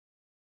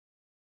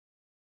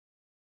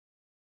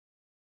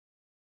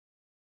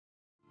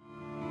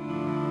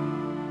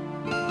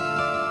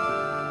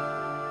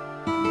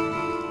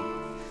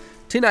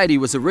1080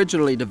 was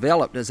originally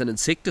developed as an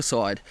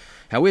insecticide.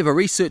 However,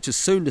 researchers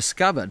soon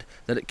discovered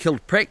that it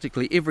killed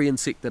practically every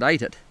insect that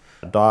ate it.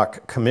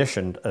 DoC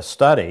commissioned a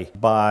study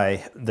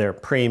by their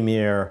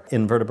premier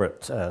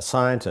invertebrate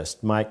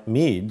scientist, Mike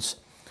Meads,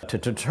 to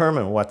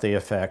determine what the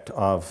effect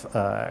of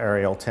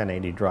aerial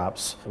 1080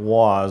 drops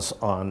was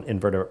on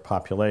invertebrate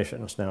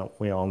populations. Now,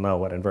 we all know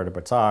what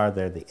invertebrates are.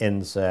 They're the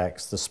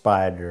insects, the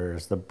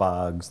spiders, the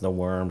bugs, the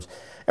worms,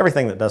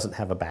 everything that doesn't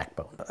have a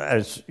backbone.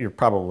 As you're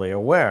probably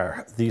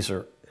aware, these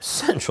are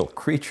essential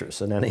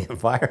creatures in any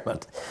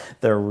environment.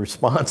 They're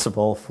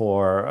responsible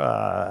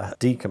for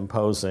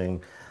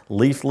decomposing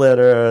leaf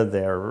litter,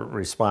 they're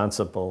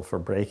responsible for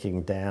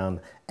breaking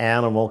down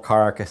animal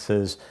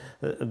carcasses.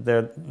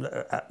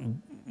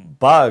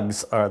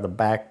 Bugs are the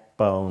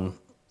backbone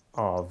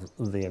of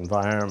the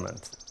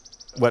environment.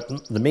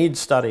 What the Mead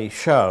study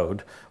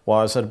showed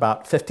was that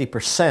about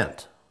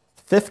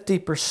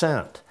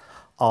 50%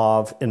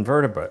 of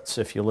invertebrates,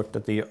 if you looked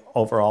at the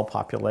overall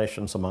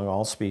populations among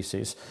all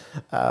species,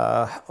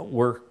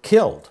 were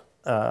killed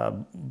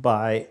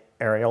by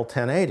aerial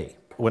 1080.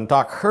 When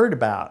DoC heard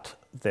about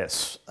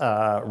this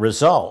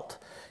result,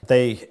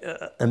 they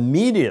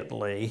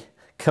immediately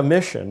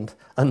commissioned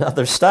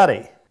another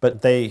study.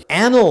 But they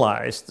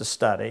analyzed the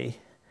study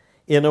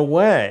in a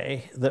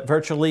way that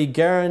virtually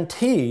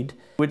guaranteed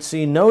we'd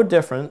see no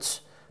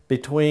difference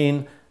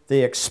between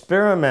the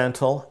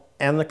experimental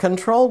and the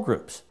control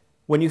groups.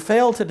 When you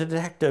fail to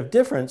detect a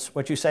difference,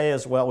 what you say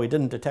is, well, we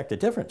didn't detect a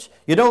difference.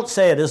 You don't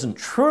say it isn't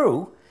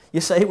true. You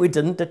say we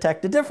didn't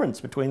detect a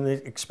difference between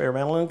the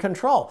experimental and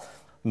control.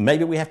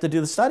 Maybe we have to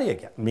do the study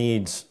again.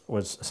 Meads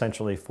was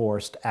essentially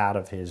forced out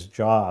of his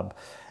job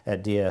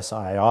at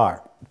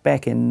DSIR.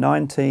 Back in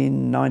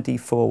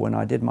 1994, when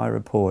I did my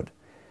report,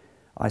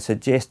 I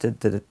suggested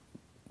that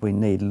we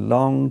need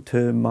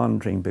long-term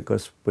monitoring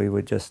because we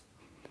were just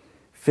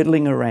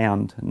fiddling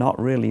around, not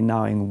really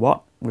knowing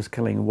what was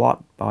killing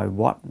what by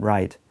what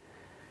rate.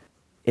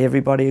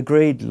 Everybody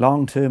agreed,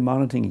 long-term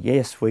monitoring,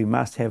 yes, we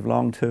must have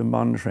long-term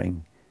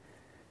monitoring.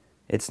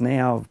 It's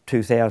now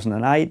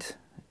 2008,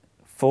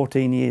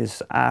 14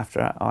 years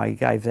after I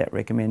gave that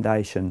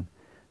recommendation.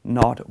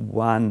 Not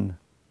one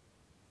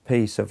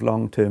piece of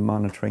long-term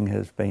monitoring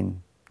has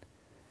been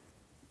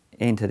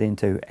entered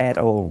into at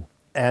all.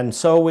 And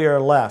so we are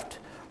left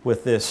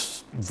with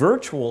this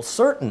virtual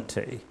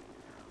certainty,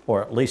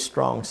 or at least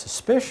strong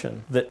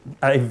suspicion, that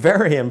a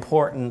very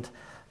important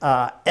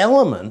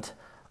element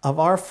of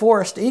our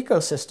forest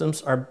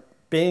ecosystems are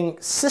being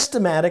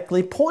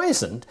systematically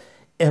poisoned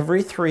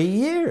every 3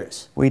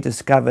 years. We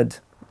discovered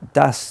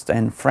dust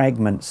and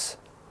fragments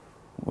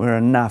were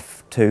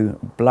enough to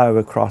blow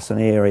across an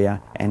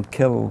area and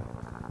kill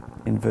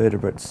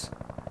invertebrates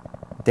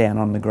down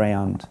on the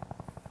ground.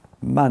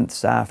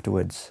 Months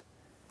afterwards.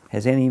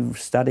 Has any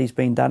studies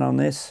been done on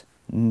this?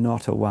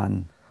 Not a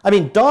one. I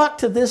mean, DoC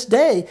to this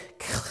day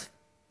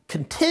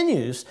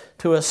continues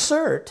to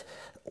assert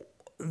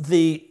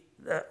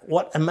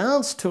what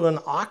amounts to an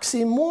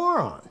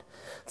oxymoron,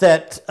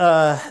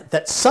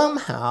 that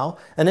somehow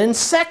an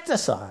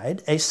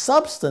insecticide, a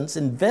substance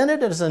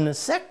invented as an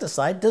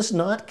insecticide, does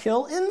not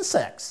kill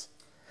insects.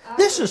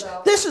 This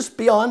is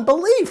beyond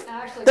belief,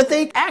 that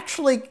they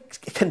actually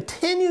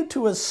continue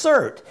to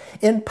assert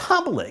in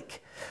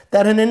public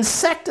that an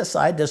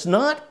insecticide does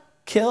not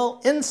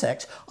kill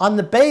insects on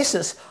the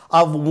basis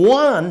of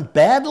one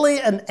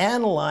badly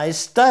analyzed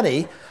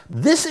study.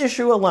 This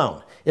issue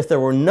alone, if there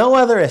were no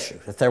other issue,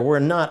 if there were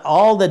not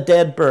all the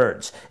dead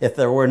birds, if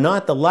there were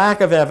not the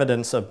lack of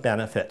evidence of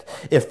benefit,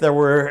 if there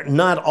were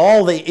not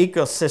all the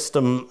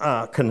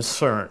ecosystem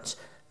concerns,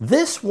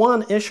 this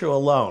one issue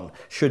alone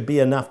should be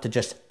enough to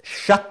just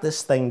shut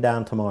this thing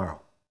down tomorrow.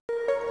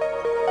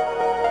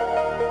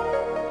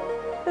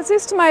 It's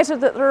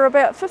estimated that there are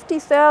about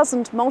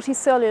 50,000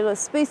 multicellular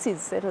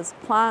species, that is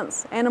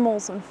plants,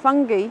 animals and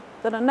fungi,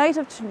 that are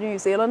native to New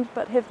Zealand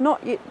but have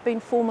not yet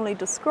been formally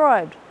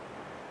described.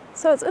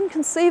 So it's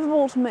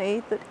inconceivable to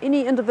me that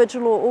any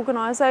individual or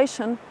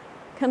organisation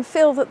can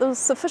feel that there's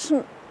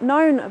sufficient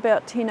known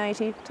about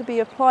 1080 to be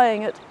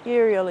applying it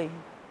aerially.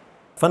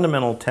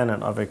 Fundamental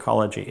tenet of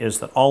ecology is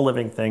that all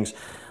living things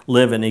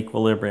live in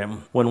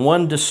equilibrium. When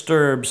one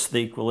disturbs the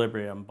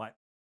equilibrium by